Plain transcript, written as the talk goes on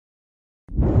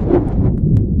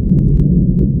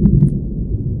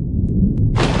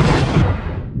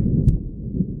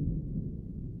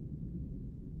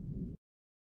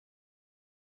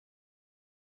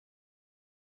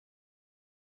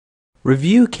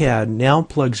Revu CAD now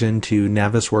plugs into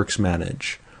Navisworks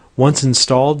Manage. Once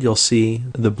installed, you'll see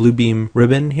the Bluebeam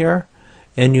ribbon here,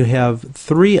 and you have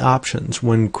three options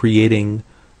when creating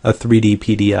a 3D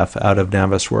PDF out of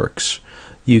Navisworks.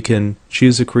 You can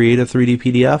choose to create a 3D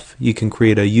PDF, you can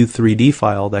create a U3D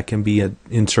file that can be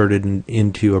inserted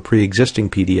into a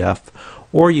pre-existing PDF,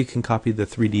 or you can copy the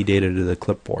 3D data to the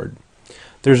clipboard.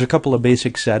 There's a couple of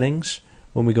basic settings.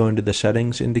 When we go into the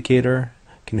settings indicator,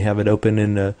 you can have it open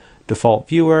in a default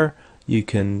viewer. You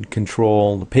can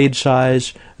control the page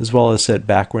size as well as set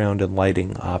background and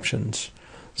lighting options.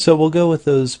 So we'll go with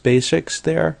those basics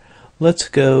there. Let's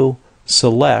go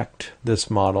select this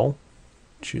model.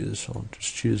 I'll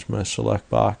just choose my select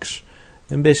box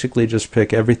and basically just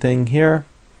pick everything here.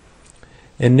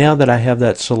 And now that I have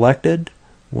that selected,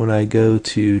 when I go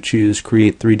to choose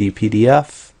Create 3D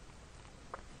PDF,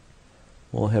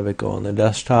 we'll have it go on the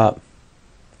desktop.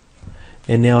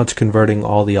 And now it's converting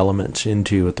all the elements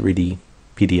into a 3D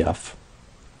PDF.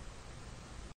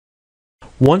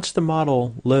 Once the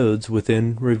model loads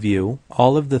within Revu,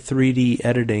 all of the 3D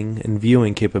editing and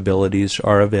viewing capabilities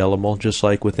are available just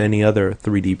like with any other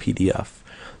 3D PDF.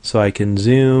 So I can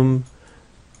zoom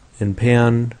and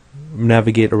pan,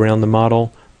 navigate around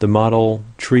the model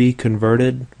tree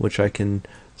converted, which I can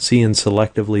see and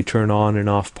selectively turn on and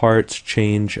off parts,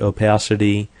 change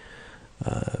opacity,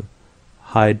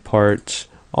 hide parts.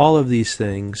 All of these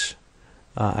things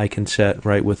I can set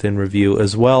right within Revu,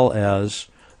 as well as,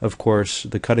 of course,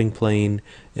 the cutting plane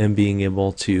and being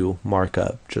able to mark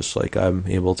up just like I'm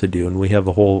able to do. And we have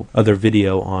a whole other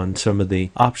video on some of the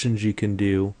options you can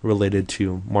do related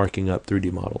to marking up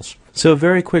 3D models. So a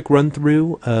very quick run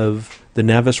through of the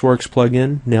Navisworks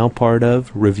plugin, now part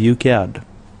of Revu CAD.